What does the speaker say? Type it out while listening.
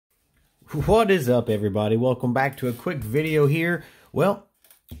What is up, everybody? Welcome back to a quick video here. Well,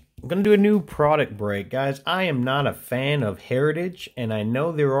 I'm going to do a new product break. Guys, I am not a fan of Heritage, and I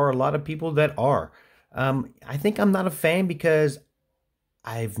know there are a lot of people that are. I think I'm not a fan because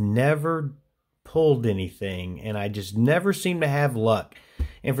I've never pulled anything, and I just never seem to have luck.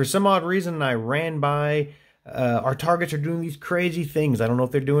 And for some odd reason, I ran by... our targets are doing these crazy things. I don't know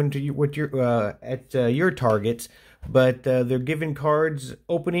if they're doing to you with your your targets, but they're giving cards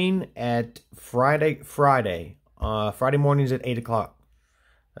opening at Friday mornings at 8 o'clock.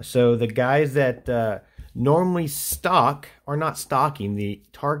 So the guys that normally stock are not stocking. The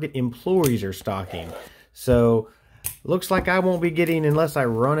Target employees are stocking. So looks like I won't be getting unless I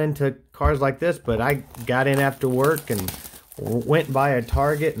run into cards like this. But I got in after work and went by a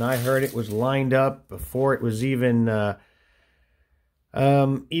Target, and I heard it was lined up before it was even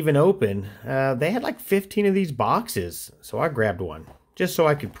open. They had like 15 of these boxes, so I grabbed one just so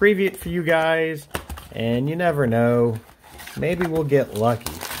I could preview it for you guys. And you never know, maybe we'll get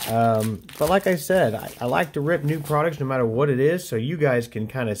lucky. But like I said, I like to rip new products no matter what it is, so you guys can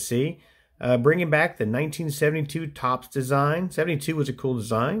kind of see. Bringing back the 1972 Topps design. 72 was a cool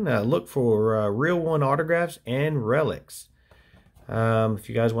design. Look for Real One autographs and relics. If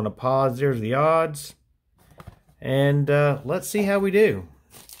you guys want to pause, there's the odds. And let's see how we do.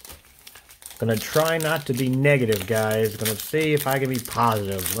 Gonna try not to be negative, guys. Gonna see if I can be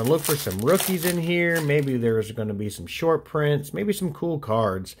positive. Gonna look for some rookies in here. Maybe there's gonna be some short prints. Maybe some cool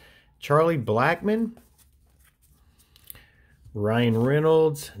cards. Charlie Blackmon. Ryan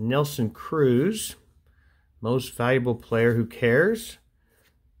Reynolds. Nelson Cruz. Most valuable player, who cares?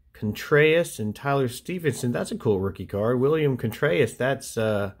 Contreras and Tyler Stevenson. That's a cool rookie card. William Contreras. That's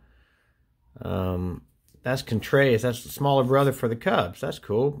Contreras. That's the smaller brother for the Cubs. That's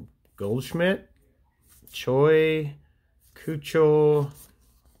cool. Goldschmidt, Choi, Kuchel,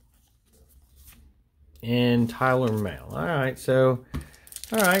 and Tyler Mahle. All right, so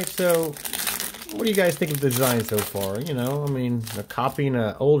what do you guys think of the design so far? You know, I mean, they're copying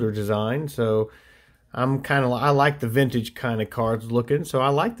an older design, so I like the vintage kind of cards looking, so I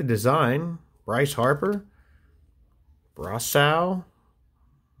like the design. Bryce Harper, Brosseau,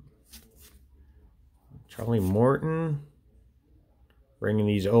 Charlie Morton. Bringing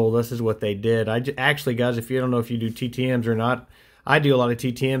these old, this is what they did. Actually, guys, if you don't know if you do TTMs or not, I do a lot of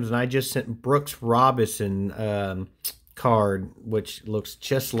TTMs, and I just sent Brooks Robinson card, which looks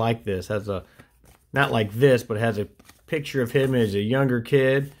just like this. Has a, not like this, but has a picture of him as a younger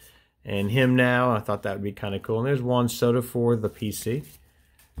kid and him now. I thought that would be kind of cool. And there's Juan Soto for the PC.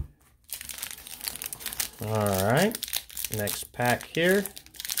 All right, next pack here.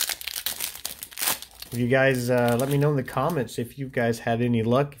 You guys, let me know in the comments if you guys had any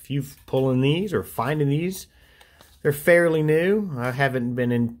luck, if you've pulling these or finding these. They're fairly new. I haven't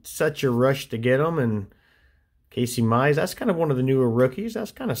been in such a rush to get them. And Casey Mize, that's kind of one of the newer rookies.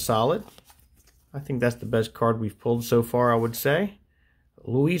 That's kind of solid. I think that's the best card we've pulled so far, I would say.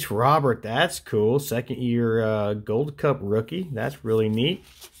 Luis Robert, that's cool. Second year Gold Cup rookie. That's really neat.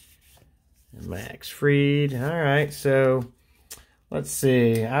 And Max Fried. All right, so... let's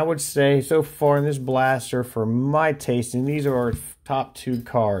see. I would say so far in this blaster, for my tasting, these are our top two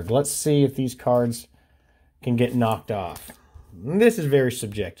cards. Let's see if these cards can get knocked off. This is very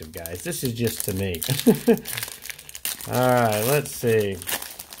subjective, guys. This is just to me. Alright, let's see.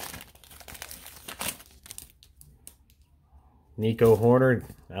 Nico Hoerner.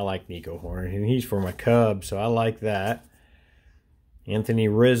 I like Nico Hoerner. And he's for my Cubs, so I like that. Anthony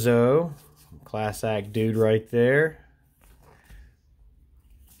Rizzo. Class act dude right there.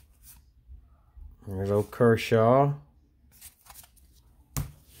 There's old Kershaw.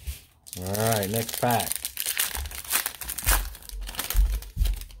 Alright, next pack.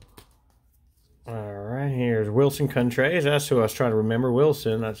 Alright, here's Wilson Contreras. That's who I was trying to remember.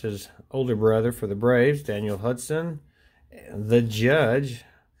 Wilson, that's his older brother for the Braves. Daniel Hudson. The Judge.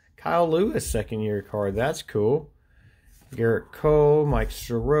 Kyle Lewis, second year card. That's cool. Garrett Cole, Mike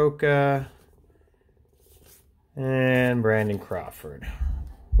Soroka, and Brandon Crawford.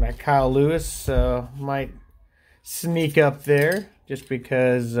 That Kyle Lewis might sneak up there just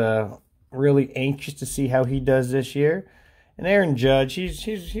because really anxious to see how he does this year. And Aaron Judge,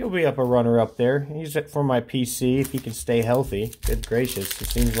 he'll be up a runner-up there. He's for my PC if he can stay healthy. Good gracious, it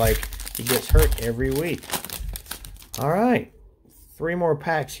seems like he gets hurt every week. All right, 3 more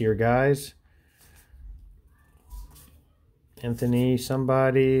packs here, guys. Anthony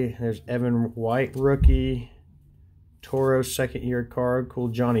somebody. There's Evan White rookie. Toro second year card. Cool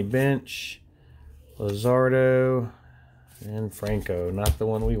Johnny Bench. Luzardo. And Franco. Not the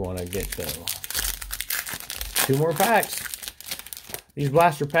one we want to get though. 2 more packs. These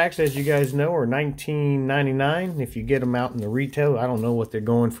blaster packs, as you guys know, are $19.99 if you get them out in the retail. I don't know what they're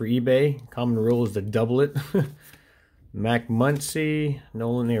going for eBay. Common rule is to double it. Mac Muncy,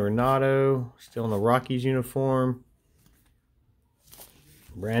 Nolan Arenado, still in the Rockies uniform.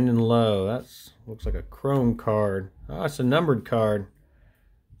 Brandon Lowe, that looks like a chrome card. Oh, it's a numbered card.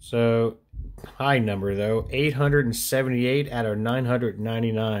 So, high number though, 878 out of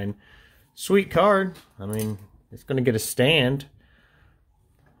 999. Sweet card. I mean, it's going to get a stand.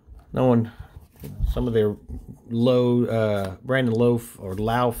 No one, some of their Brandon Lowe or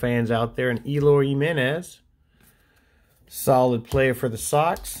Lau fans out there, and Eloy Jimenez. Solid player for the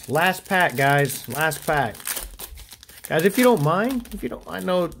Sox. Last pack, guys. Last pack. Guys, if you don't mind, I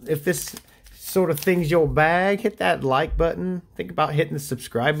know if this sort of thing's your bag, hit that like button. Think about hitting the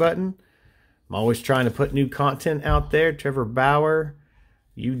subscribe button. I'm always trying to put new content out there. Trevor Bauer,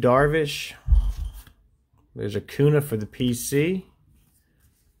 Yu Darvish. There's Acuna for the PC.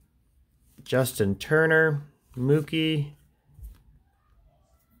 Justin Turner, Mookie.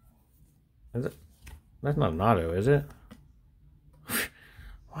 That's not an auto, is it?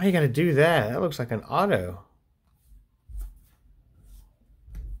 Why you gotta do that? That looks like an auto.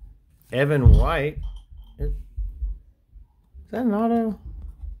 Evan White. Is that an auto?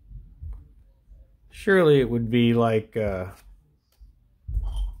 Surely it would be like... Guys,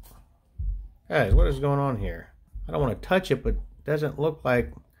 what is going on here? I don't want to touch it, but it doesn't look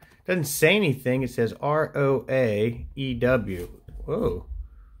like... Doesn't say anything. It says ROAEW. Whoa.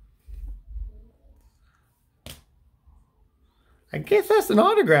 I guess that's an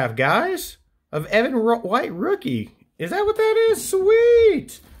autograph, guys, of Evan White rookie. Is that what that is?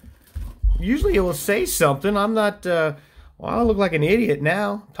 Sweet. Usually it will say something. I'm not, well, I look like an idiot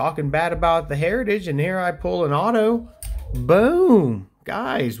now, talking bad about the Heritage, and here I pull an auto. Boom.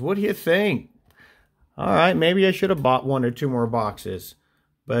 Guys, what do you think? All right, maybe I should have bought 1 or 2 more boxes.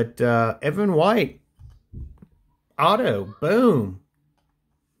 But Evan White, auto, boom.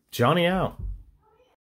 Johnny out.